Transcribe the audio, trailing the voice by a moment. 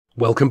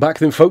Welcome back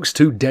then folks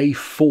to day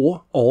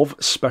 4 of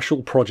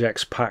Special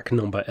Projects pack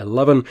number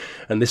 11,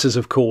 and this is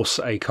of course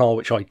a car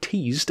which I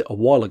teased a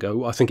while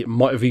ago. I think it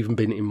might have even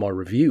been in my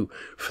review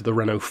for the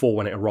Renault 4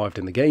 when it arrived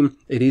in the game.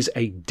 It is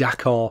a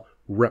Dakar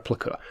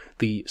replica,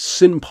 the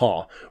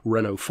Sinpar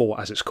Renault 4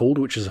 as it's called,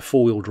 which is a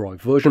 4-wheel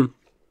drive version.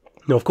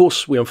 Now, of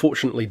course, we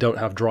unfortunately don't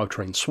have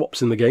drivetrain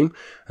swaps in the game,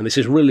 and this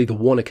is really the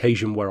one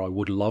occasion where I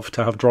would love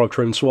to have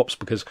drivetrain swaps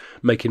because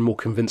making more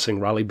convincing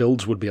rally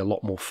builds would be a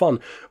lot more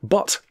fun.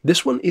 But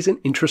this one is an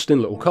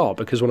interesting little car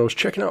because when I was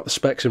checking out the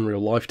specs in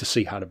real life to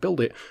see how to build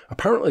it,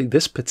 apparently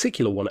this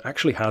particular one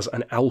actually has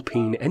an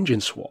Alpine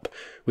engine swap,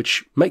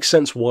 which makes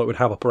sense why it would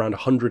have up around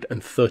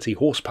 130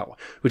 horsepower,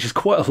 which is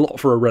quite a lot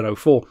for a Renault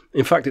 4.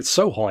 In fact, it's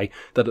so high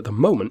that at the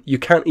moment you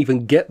can't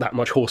even get that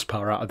much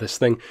horsepower out of this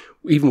thing,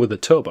 even with the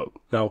turbo.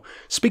 Now,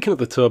 speaking of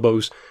the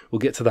turbos, we'll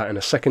get to that in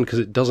a second because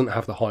it doesn't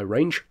have the high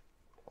range.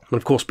 And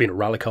of course, being a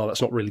rally car,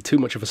 that's not really too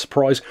much of a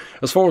surprise.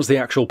 As far as the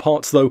actual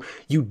parts though,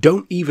 you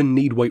don't even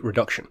need weight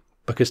reduction,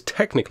 because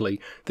technically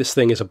this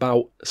thing is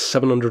about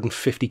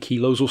 750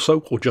 kilos or so,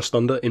 or just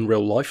under in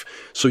real life,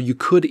 so you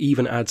could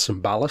even add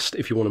some ballast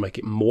if you want to make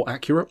it more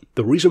accurate.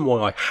 The reason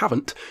why I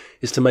haven't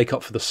is to make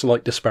up for the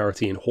slight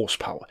disparity in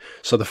horsepower.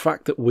 So the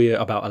fact that we're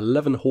about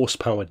 11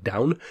 horsepower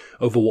down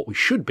over what we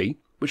should be,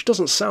 which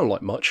doesn't sound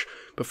like much,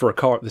 but for a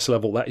car at this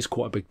level that is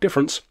quite a big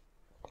difference.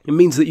 It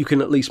means that you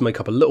can at least make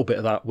up a little bit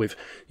of that with,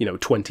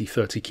 20,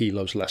 30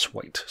 kilos less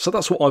weight. So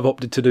that's what I've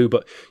opted to do,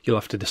 but you'll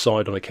have to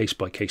decide on a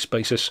case-by-case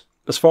basis.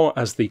 As far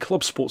as the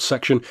Club Sports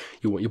section,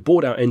 you want your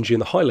bored-out engine,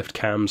 the high-lift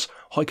cams,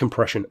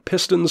 high-compression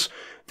pistons,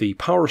 the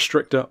power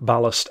restrictor,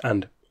 ballast,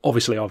 and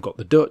obviously I've got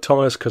the dirt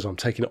tyres because I'm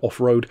taking it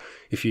off-road.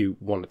 If you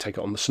want to take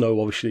it on the snow,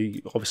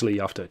 obviously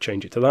you have to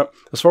change it to that.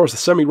 As far as the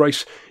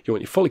semi-race, you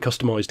want your fully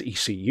customised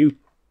ECU.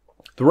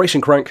 The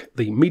racing crank,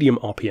 the medium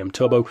RPM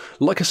turbo.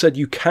 Like I said,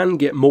 you can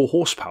get more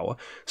horsepower,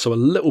 so a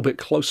little bit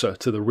closer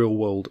to the real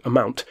world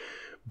amount,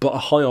 but a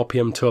high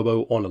RPM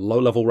turbo on a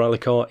low-level rally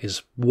car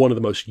is one of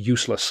the most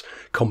useless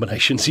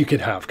combinations you could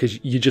have, because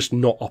you're just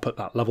not up at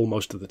that level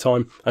most of the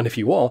time, and if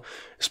you are,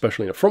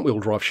 especially in a front-wheel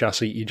drive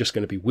chassis, you're just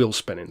going to be wheel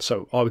spinning,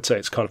 so I would say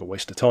it's kind of a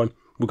waste of time.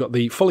 We've got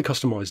the fully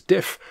customised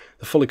diff,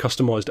 the fully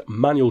customised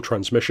manual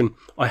transmission.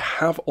 I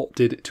have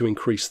opted to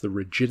increase the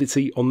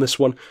rigidity on this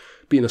one.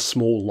 Being a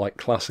small, light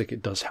classic,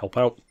 it does help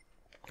out.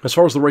 As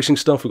far as the racing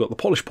stuff, we've got the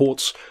polished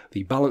ports,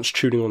 the balance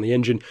tuning on the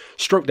engine,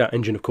 stroked out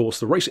engine of course,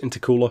 the race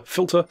intercooler,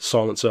 filter,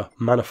 silencer,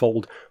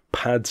 manifold,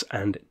 pads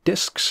and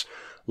discs.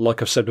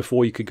 Like I've said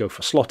before, you could go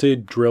for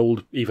slotted,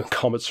 drilled, even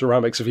carbon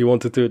ceramics if you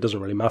wanted to, it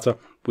doesn't really matter.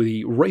 With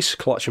the race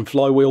clutch and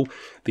flywheel,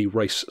 the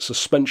race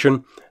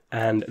suspension,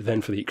 and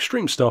then for the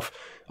extreme stuff,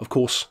 of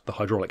course, the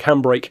hydraulic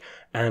handbrake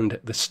and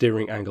the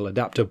steering angle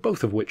adapter,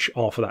 both of which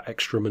are for that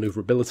extra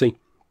manoeuvrability.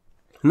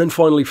 And then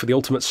finally, for the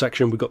ultimate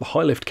section, we've got the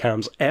high lift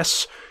cams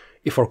S.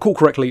 If I recall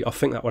correctly, I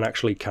think that one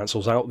actually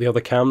cancels out the other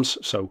cams,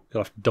 so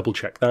you'll have to double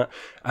check that.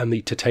 And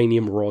the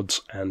titanium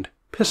rods and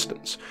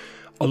pistons.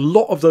 A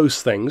lot of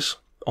those things,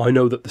 I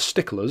know that the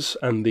sticklers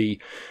and the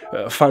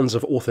fans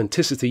of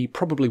authenticity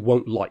probably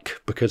won't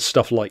like, because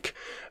stuff like,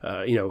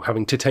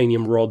 having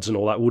titanium rods and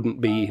all that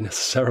wouldn't be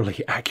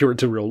necessarily accurate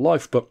to real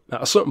life, but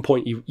at a certain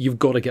point you've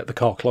got to get the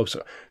car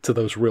closer to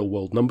those real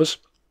world numbers.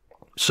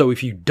 So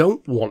if you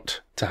don't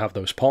want to have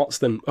those parts,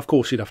 then of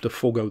course you'd have to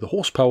forego the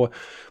horsepower,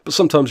 but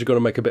sometimes you've got to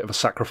make a bit of a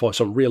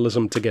sacrifice on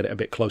realism to get it a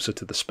bit closer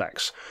to the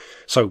specs.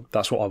 So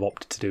that's what I've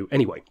opted to do.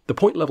 Anyway, the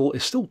point level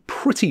is still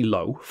pretty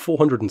low,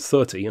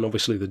 430, and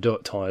obviously the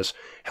dirt tyres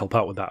help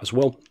out with that as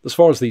well. As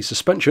far as the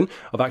suspension,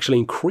 I've actually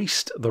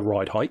increased the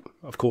ride height.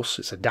 Of course,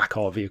 it's a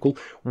Dakar vehicle,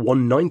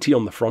 190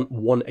 on the front,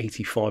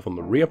 185 on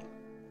the rear.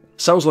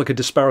 Sounds like a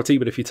disparity,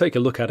 but if you take a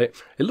look at it,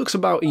 it looks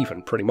about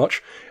even, pretty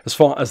much. As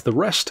far as the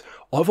rest,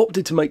 I've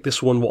opted to make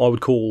this one what I would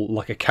call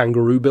like a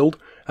kangaroo build,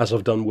 as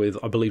I've done with,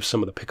 I believe,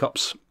 some of the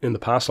pickups in the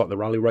past, like the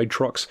rally raid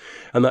trucks,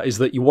 and that is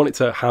that you want it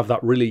to have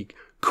that really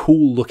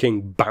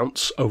cool-looking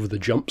bounce over the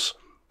jumps,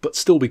 but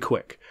still be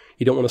quick.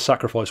 You don't want to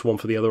sacrifice one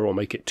for the other or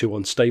make it too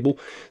unstable.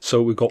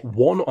 So we've got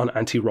one on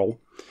anti-roll,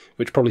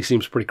 which probably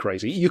seems pretty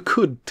crazy. You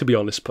could, to be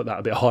honest, put that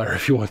a bit higher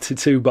if you wanted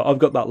to, but I've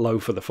got that low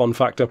for the fun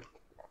factor.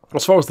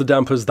 As far as the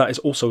dampers, that is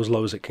also as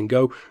low as it can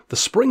go. The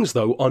springs,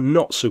 though, are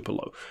not super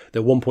low.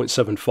 They're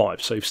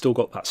 1.75, so you've still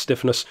got that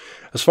stiffness.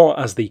 As far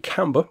as the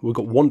camber, we've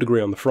got 1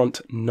 degree on the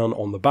front, none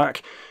on the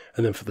back.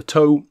 And then for the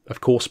toe, of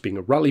course, being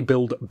a rally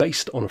build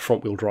based on a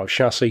front-wheel drive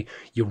chassis,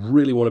 you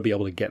really want to be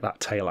able to get that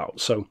tail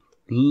out. So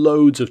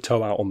loads of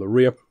toe out on the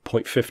rear,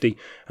 0.50,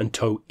 and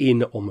toe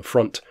in on the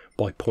front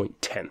by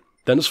 0.10.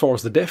 Then as far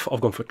as the diff, I've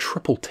gone for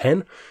triple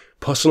 10.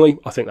 Personally,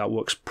 I think that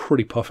works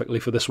pretty perfectly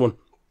for this one.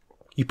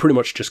 You pretty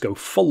much just go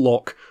full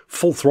lock,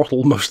 full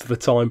throttle most of the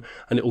time,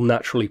 and it will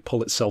naturally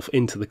pull itself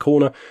into the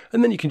corner,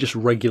 and then you can just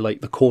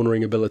regulate the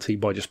cornering ability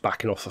by just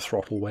backing off the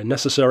throttle where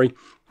necessary.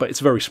 But it's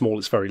very small,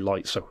 it's very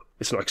light, so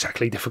it's not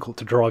exactly difficult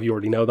to drive, you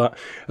already know that.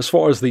 As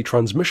far as the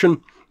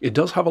transmission, it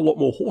does have a lot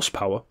more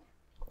horsepower,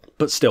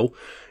 But still,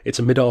 it's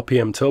a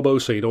mid-RPM turbo,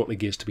 so you don't want the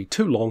gears to be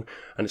too long,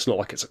 and it's not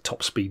like it's a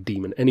top-speed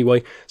demon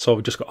anyway. So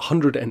I've just got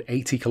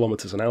 180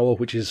 kilometers an hour,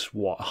 which is,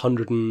 what,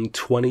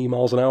 120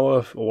 miles an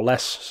hour or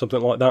less,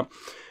 something like that.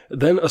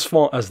 Then as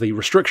far as the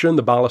restriction,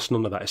 the ballast,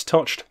 none of that is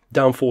touched.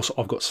 Downforce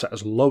I've got set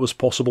as low as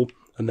possible.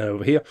 And then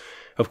over here,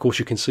 of course,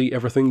 you can see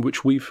everything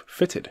which we've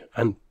fitted.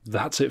 And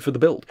that's it for the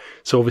build.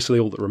 So obviously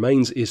all that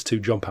remains is to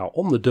jump out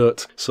on the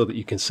dirt so that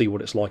you can see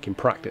what it's like in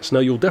practice. Now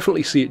you'll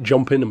definitely see it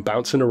jumping and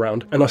bouncing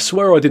around. And I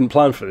swear I didn't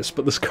plan for this,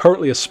 but there's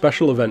currently a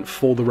special event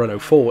for the Renault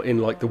 4 in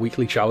like the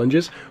weekly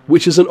challenges,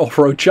 which is an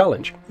off-road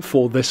challenge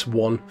for this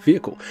one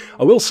vehicle.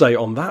 I will say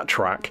on that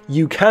track,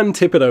 you can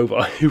tip it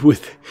over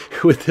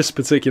with this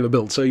particular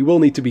build. So you will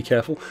need to be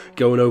careful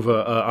going over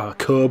a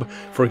curb,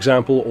 for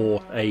example,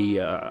 or a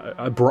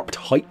abrupt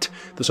height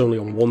that's only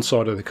on one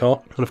side of the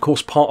car. And of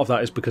course part of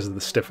that is because of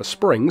the stiffer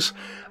springs,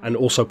 and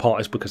also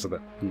part is because of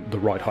the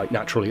ride height.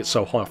 Naturally it's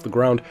so high off the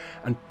ground,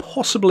 and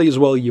possibly as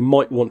well you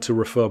might want to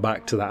refer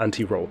back to that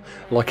anti-roll.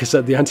 Like I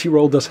said, the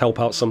anti-roll does help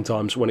out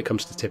sometimes when it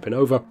comes to tipping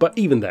over, but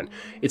even then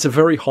it's a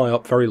very high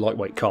up, very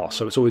lightweight car,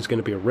 so it's always going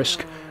to be a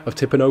risk of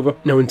tipping over.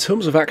 Now in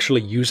terms of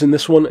actually using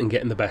this one and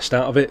getting the best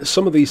out of it,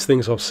 some of these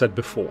things I've said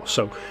before.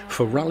 So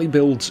for rally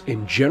builds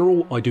in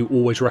general, I do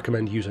always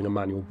recommend using a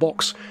manual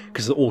box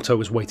because the auto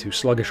is way too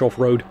sluggish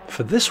off-road.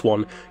 For this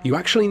one, you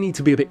actually need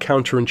to be a bit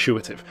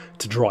counterintuitive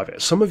to drive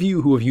it. Some of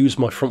you who have used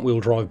my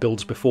front-wheel drive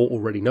builds before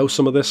already know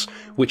some of this,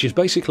 which is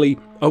basically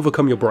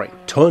overcome your brain.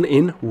 Turn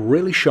in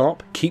really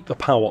sharp, keep the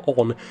power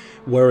on,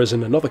 whereas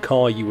in another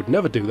car you would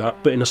never do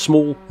that, but in a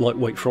small,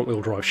 lightweight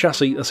front-wheel drive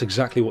chassis, that's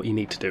exactly what you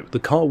need to do. The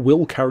car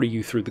will carry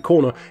you through the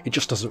corner, it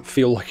just doesn't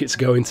feel like it's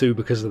going to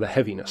because of the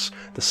heaviness.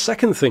 The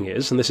second thing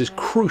is, and this is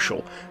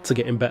crucial to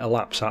getting better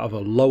laps out of a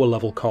lower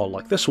level car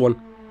like this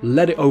one,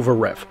 let it over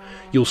rev.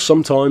 You'll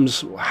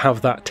sometimes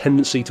have that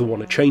tendency to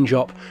want to change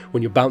up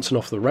when you're bouncing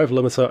off the rev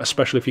limiter,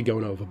 especially if you're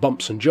going over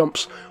bumps and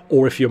jumps,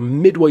 or if you're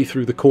midway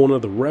through the corner,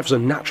 the revs are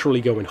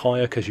naturally going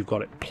higher because you've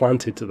got it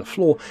planted to the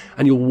floor,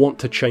 and you'll want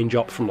to change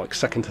up from like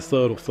second to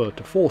third or third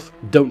to fourth.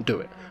 Don't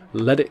do it.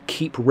 Let it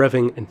keep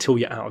revving until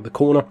you're out of the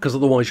corner, because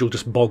otherwise you'll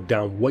just bog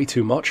down way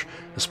too much,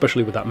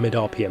 especially with that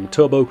mid-RPM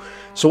turbo.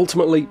 So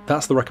ultimately,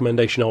 that's the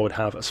recommendation I would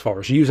have as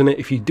far as using it.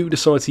 If you do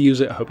decide to use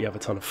it, I hope you have a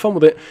ton of fun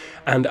with it.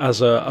 And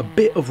as a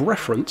bit of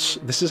reference,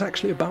 this is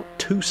actually about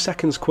 2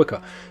 seconds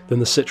quicker than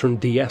the Citroen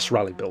DS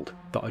rally build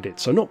that I did,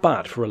 so not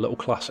bad for a little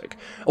classic.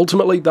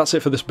 Ultimately, that's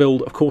it for this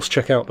build. Of course,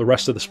 check out the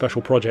rest of the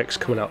special projects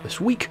coming out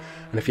this week,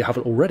 and if you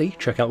haven't already,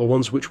 check out the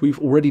ones which we've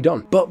already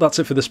done. But that's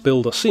it for this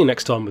build. I'll see you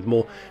next time with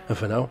more, and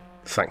for now,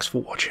 thanks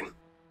for watching.